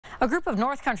A group of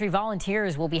North Country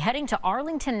volunteers will be heading to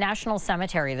Arlington National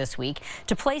Cemetery this week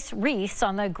to place wreaths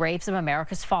on the graves of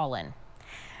America's fallen.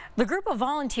 The group of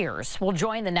volunteers will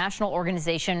join the national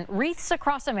organization Wreaths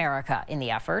Across America in the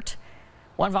effort.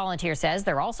 One volunteer says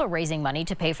they're also raising money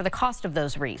to pay for the cost of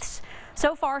those wreaths.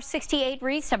 So far, 68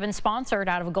 wreaths have been sponsored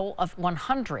out of a goal of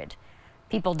 100.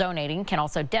 People donating can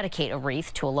also dedicate a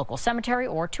wreath to a local cemetery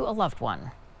or to a loved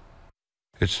one.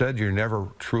 It's said you're never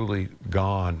truly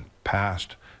gone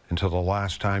past until the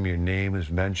last time your name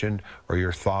is mentioned or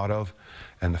you're thought of.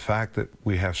 And the fact that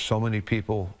we have so many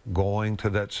people going to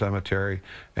that cemetery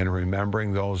and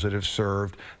remembering those that have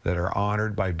served, that are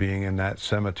honored by being in that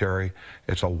cemetery,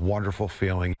 it's a wonderful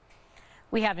feeling.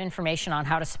 We have information on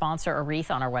how to sponsor a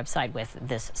wreath on our website with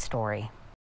this story.